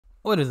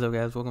What is up,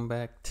 guys? Welcome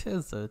back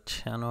to the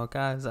channel,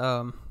 guys.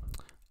 I've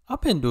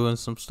been doing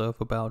some stuff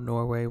about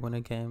Norway when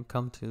it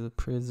come to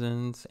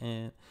prisons,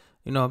 and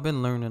I've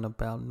been learning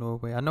about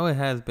Norway. I know it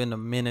has been a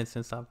minute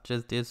since I've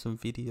just did some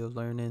video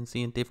learning,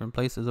 seeing different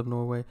places of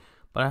Norway,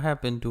 but I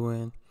have been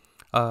doing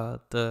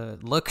the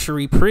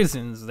luxury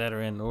prisons that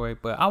are in Norway.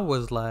 But I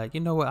was like, you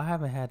know what? I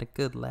haven't had a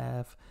good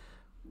laugh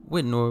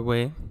with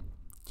Norway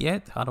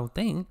yet, I don't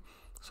think.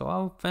 So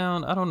I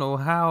don't know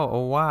how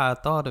or why I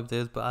thought of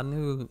this, but I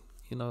knew.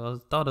 I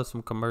thought of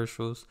some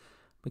commercials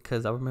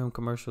because I remember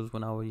commercials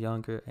when I was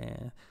younger,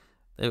 and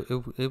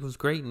it was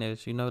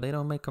greatness. They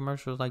don't make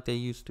commercials like they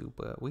used to,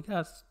 but we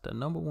got the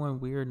 #1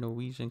 weird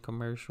Norwegian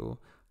commercial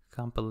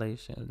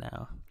compilation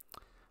now.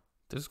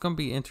 This is going to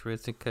be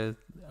interesting because,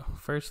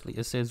 firstly,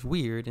 it says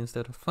weird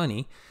instead of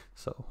funny.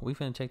 So we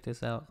finna check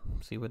this out,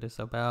 see what it's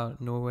about.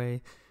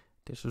 Norway,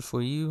 this is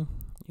for you.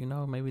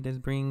 Maybe this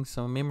brings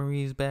some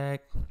memories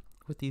back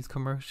with these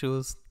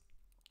commercials.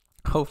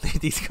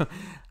 Hopefully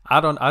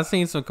I've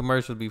seen some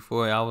commercials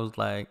before. I was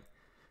like,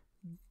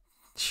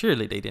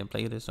 surely they didn't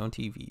play this on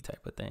TV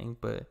type of thing.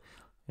 But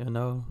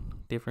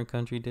different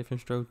country,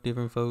 different strokes,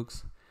 different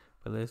folks.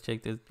 But let's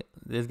check this.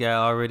 This guy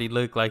already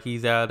looked like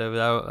he's out of it.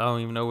 I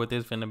don't even know what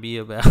this finna be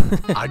about.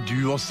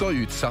 Du også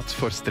utsatt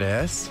for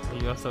stress?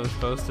 Are you also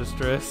supposed to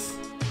stress?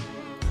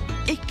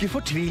 Ikke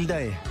fortvil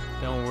deg.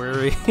 Don't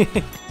worry.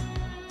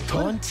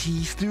 Ta en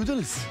cheez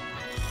doodles.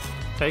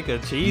 Take a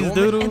cheese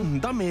doodle. Nå med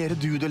enda mer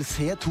doodles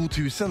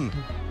C2000,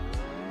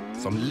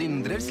 som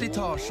lindrer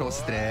slitasje og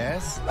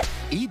stress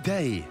i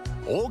deg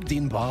og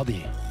din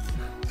body.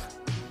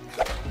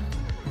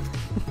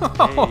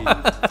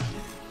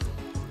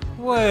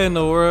 What in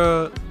the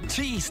world?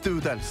 Cheez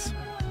doodles.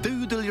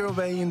 Doodle your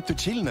way into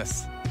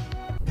chillness.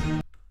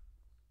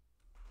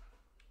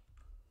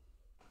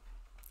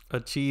 A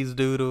cheese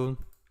doodle.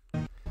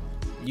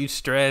 You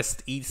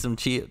stressed, eat some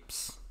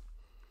chips.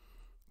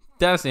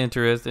 That's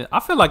interesting. I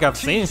feel like I've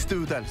seen.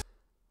 Didn't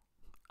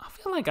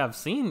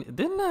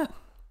that?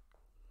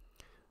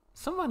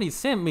 Somebody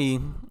sent me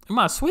in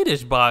my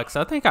Swedish box.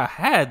 I think I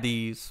had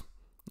these.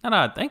 Now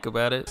that I think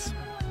about it,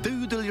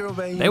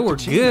 they were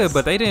good,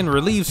 but they didn't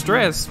relieve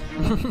stress.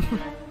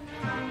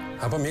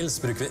 Her på Mills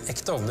bruker vi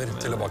ekte ovner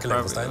til å bake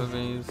leverpostein.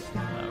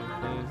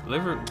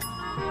 Liver.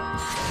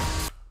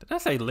 Did I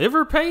say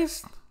liver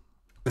paste?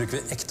 Bruker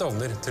vi ekte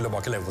ovner til å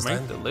bake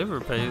leverpostein. Make the liver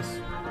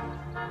paste.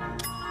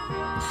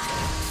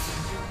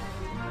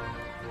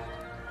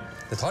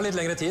 Det tar litt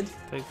lengre tid,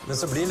 men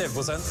så blir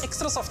leverpostein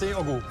ekstra saftig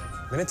og god.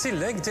 Men i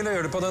tillegg til å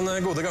gjøre det på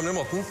den gode gamle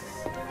måten,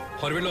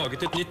 har vi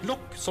laget et nytt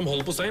lokk som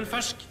holder postein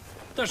fersk.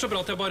 Det så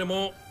bra at jeg bare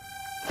må...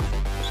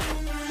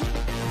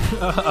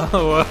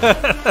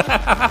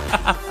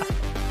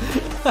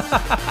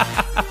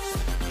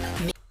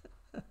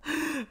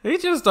 He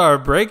just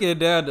started breaking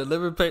down the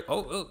liver paste.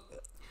 Oh,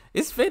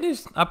 it's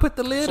finished. I put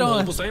the lid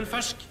on.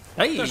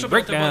 Hey,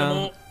 break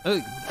down.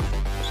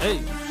 Hey.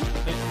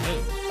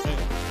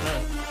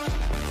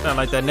 Sound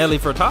like that Nelly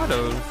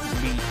Furtado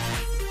beat.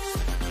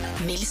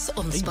 Mills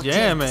ovnsbakt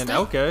leverpostei.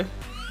 Okay.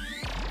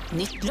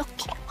 Nytt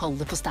lokk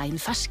holder posteien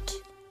fersk.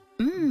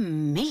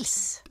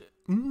 Mills.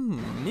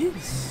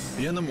 Mills.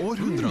 Gjennom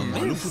århundrene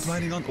har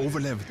lofotværingene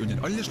overlevd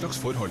under alle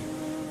slags forhold,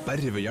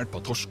 bare ved hjelp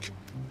av torsk.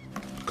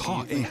 Hva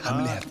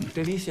hemmeligheten?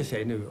 Det viser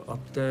seg nå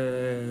at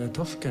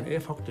torsken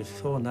faktisk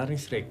så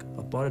næringsrik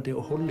at bare det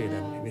å holde i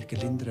den virker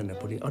lindrende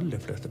på de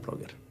aller fleste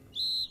plager.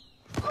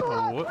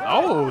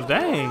 Oh,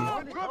 dang.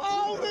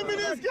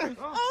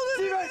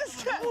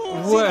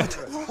 What?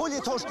 Hold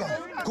i torsken.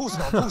 Kos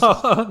deg.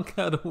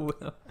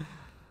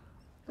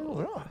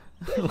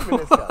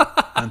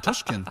 Men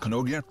torsken kan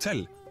også hjelpe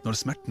til når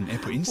smerten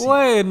på innsiden.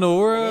 What in the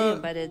world?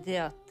 Det bare det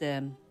at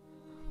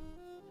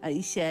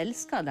jeg ikke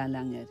elsker deg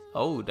lenger.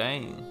 Oh,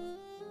 dang.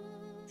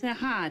 Se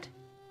her.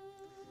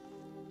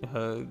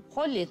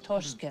 Hold i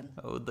torsken.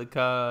 Oh, the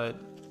cod.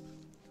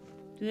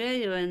 Du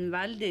jo en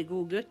veldig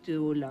god gutt, du,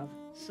 Olav.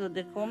 Så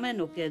det kommer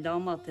nok en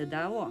dame til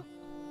deg også.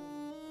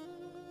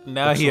 Også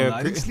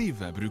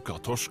næringslivet bruker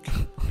torsk.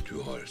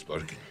 Du har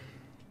sparken.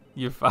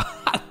 You're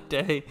fine,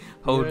 day.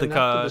 Hold the Vi har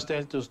card.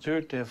 bestilt oss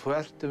tur til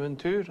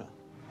Fuerteventura.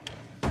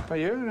 Hva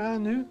gjør jeg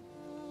nå?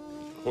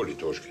 Hold i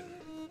torsken.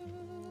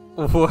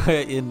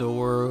 What in the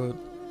world?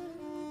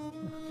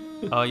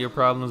 All your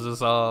problems are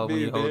solved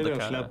when you hold the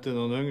card. Slipp til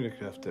noen yngre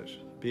krefter.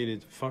 Blir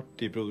litt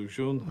fart i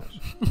produksjonen her.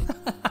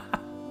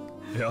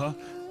 Ja,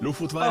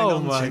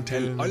 lofotværingene kjenner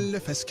til alle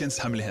fiskens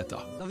hemmeligheter.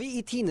 Da vi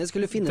i Tine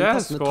skulle finne en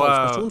passende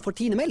talsperson for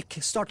Tine melk,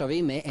 startet vi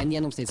med en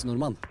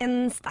gjennomsnittsnordmann.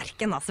 En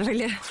sterk en da,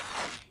 selvfølgelig.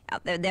 Ja,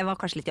 det var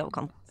kanskje litt i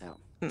overkant. Ja.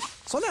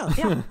 Sånn,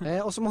 ja.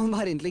 Og så må han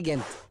være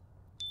intelligent.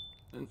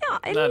 Ja,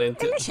 eller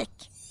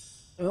kjekk.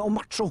 Og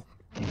macho.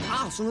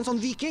 Ja, som en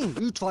sånn viking.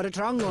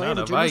 Utfarertrang og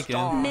eventyrlyst.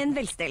 Men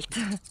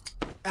velstelt.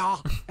 Ja,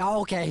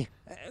 ok.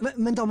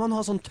 Men da må han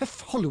ha sånn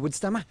tøff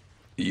Hollywood-stemme.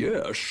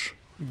 Yes.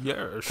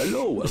 Yes.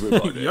 Hello,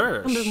 everybody.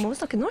 Yes. Men du må jo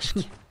snakke norsk.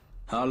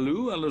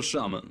 Hallo, alle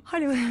sammen.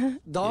 Hallo.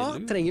 Da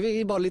trenger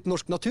vi bare litt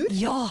norsk natur.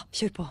 Ja,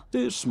 kjør på.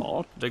 Det er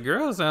smart. The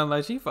girl sounds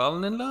like she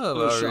falling in love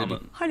Alle already.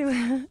 sammen.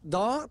 Hallo.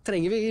 Da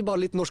trenger vi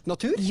bare litt norsk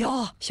natur.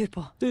 Ja, kjør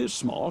på. Det er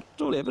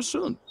smart å leve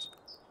sunt.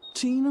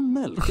 Tine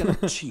melk er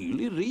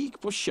tydelig rik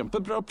på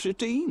kjempebra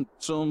protein,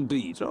 som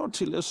bidrar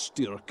til å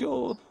styrke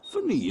og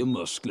fornye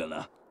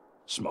musklene.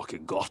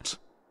 Smaker godt.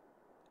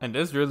 And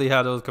that's really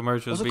how those Og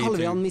commercials så be kaller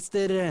vi too.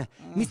 han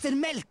Mr.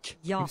 Melk.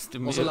 Ja. Og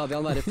så lar vi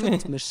han være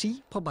født med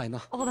ski på beina.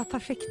 Å, det er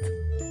perfekt.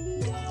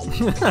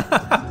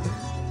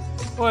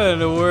 What in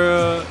the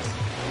world?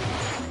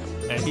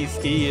 And he's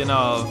skiing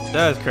off.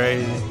 That's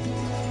crazy.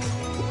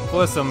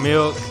 For some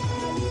milk.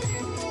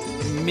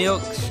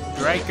 Milk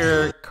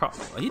striker.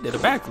 He did a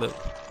backflip.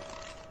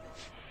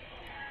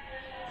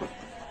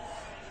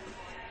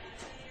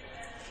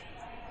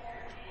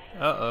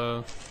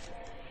 Uh-oh.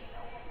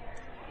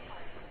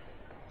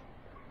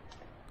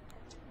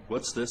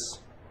 What's this?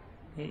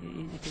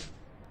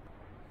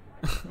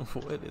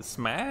 What is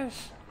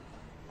Smash?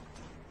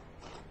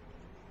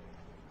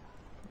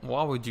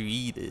 Why would you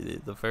eat it?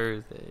 It's the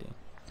first day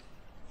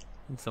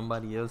in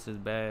somebody else's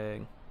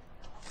bag.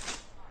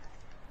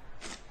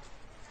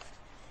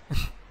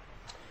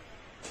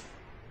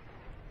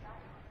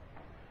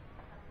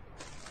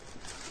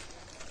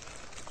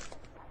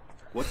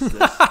 What's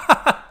this?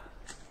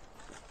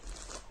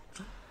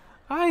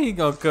 How he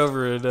gonna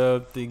cover it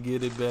up to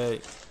get it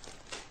back?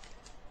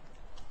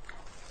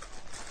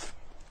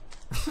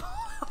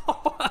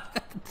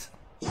 What?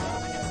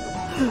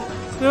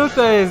 This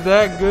thing's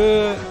that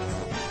good.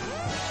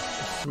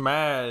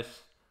 Smash.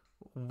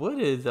 What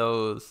is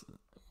those?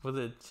 Was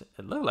it?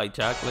 It looked like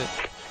chocolate.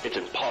 It's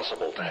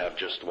impossible to have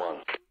just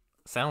one.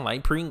 Sound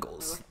like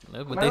Pringles.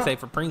 That's what they say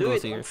for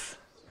Pringles here.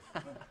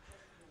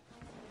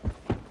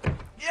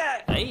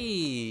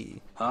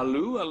 Hey.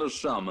 Hallo, alle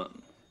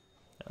sammen.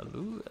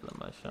 Hallo, eller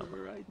my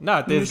summer.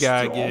 Not this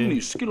guy again.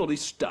 Muskel og de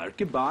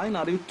sterke bein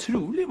er det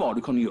utrolig hva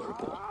du kan gjøre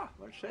på.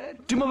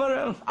 Du må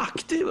være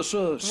aktiv og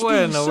så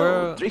spise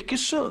og drikke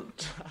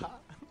sunt.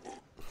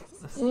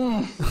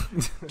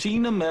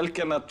 Tine melk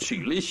er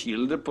naturlig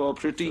kilde på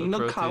protein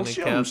og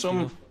kalsium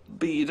som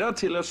bidrar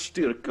til å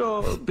styrke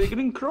og bygge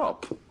din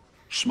kropp.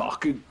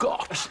 Smaker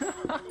godt.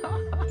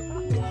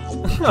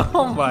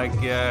 Oh my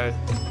god.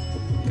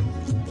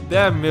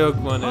 That milk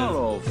one is...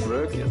 Hallo,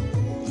 frøken.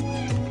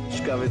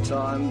 Skal vi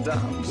ta en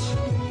dans?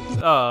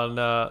 Oh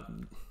no.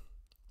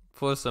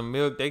 For some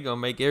milk, they gonna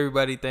make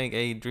everybody think,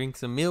 hey, drink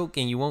some milk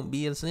and you won't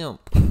be a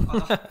simp.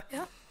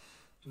 Ja.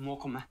 Du må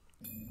komme.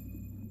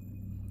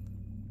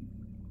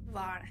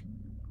 Hva er det?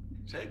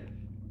 Sjekk.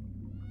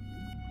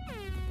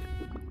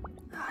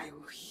 Det er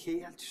jo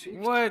helt sykt.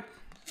 What?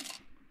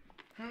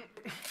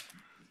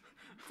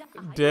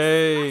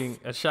 Dang,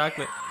 a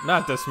chocolate,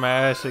 not the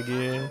Smash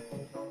again.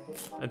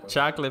 A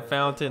chocolate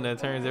fountain that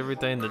turns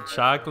everything to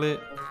chocolate.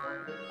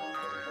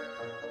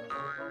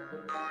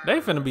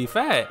 They finna be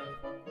fat.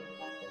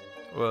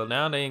 Well,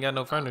 now they ain't got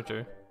no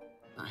furniture.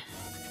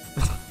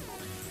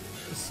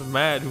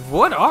 Smash,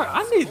 what are,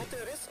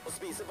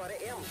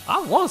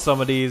 I want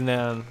some of these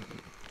now.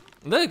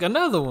 Look,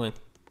 another one.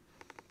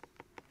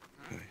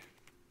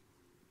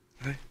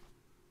 Hei.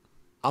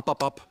 Up,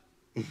 up, up.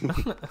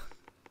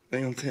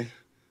 En gang til.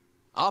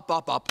 Up,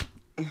 up, up.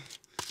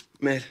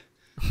 Mer.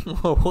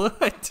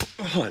 What?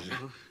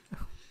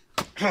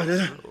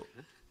 Hardere.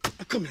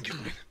 Kom igjen,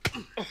 gutten min.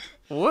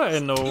 What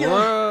in the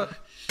world?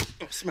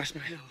 Smash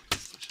meg.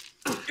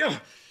 Ja.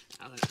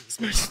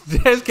 Smash.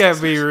 This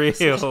can't be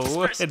real.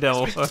 What in the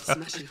world?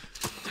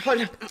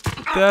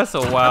 That's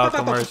a wild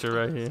commercial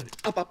right here.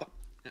 Up, up, up.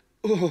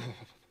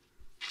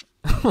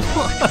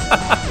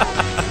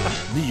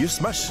 Nye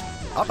Smash.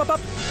 Up, up, up.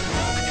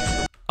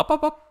 Up,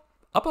 up, up.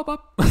 Up, up,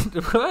 up.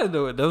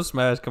 Those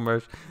Smash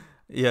commercials.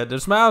 Yeah, the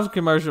Smash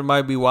commercial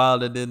might be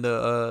wilder than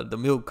the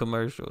milk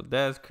commercial.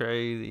 That's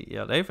crazy.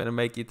 Yeah, they finna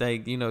make you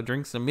think, you know,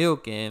 drink some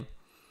milk and,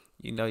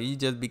 you know, you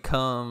just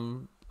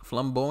become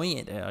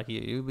flamboyant out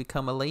here. You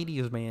become a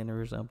ladies man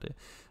or something.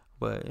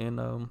 But, you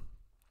know,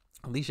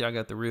 at least y'all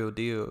got the real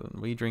deal.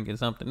 We drinking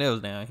something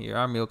else down here.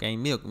 Our milk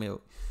ain't milk.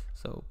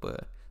 So,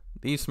 but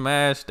these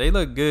Smash, they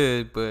look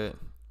good, but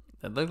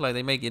it look like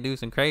they make you do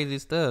some crazy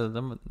stuff.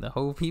 The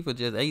whole people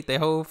just ate their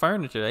whole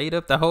furniture, ate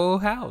up the whole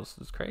house.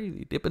 It's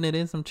crazy. Dipping it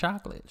in some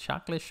chocolate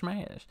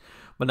Smash.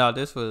 But no,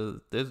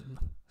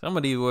 some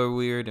of these were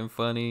weird and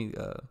funny.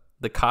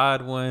 The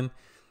cod one,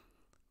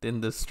 then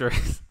the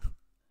stress.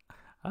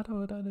 I don't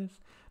know what that is.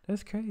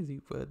 That's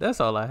crazy, but that's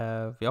all I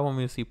have. Y'all want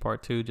me to see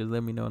part 2, just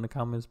let me know in the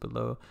comments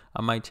below.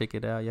 I might check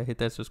it out. Y'all hit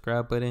that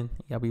subscribe button.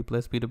 Y'all be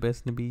blessed, be the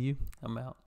best, and be you. I'm out.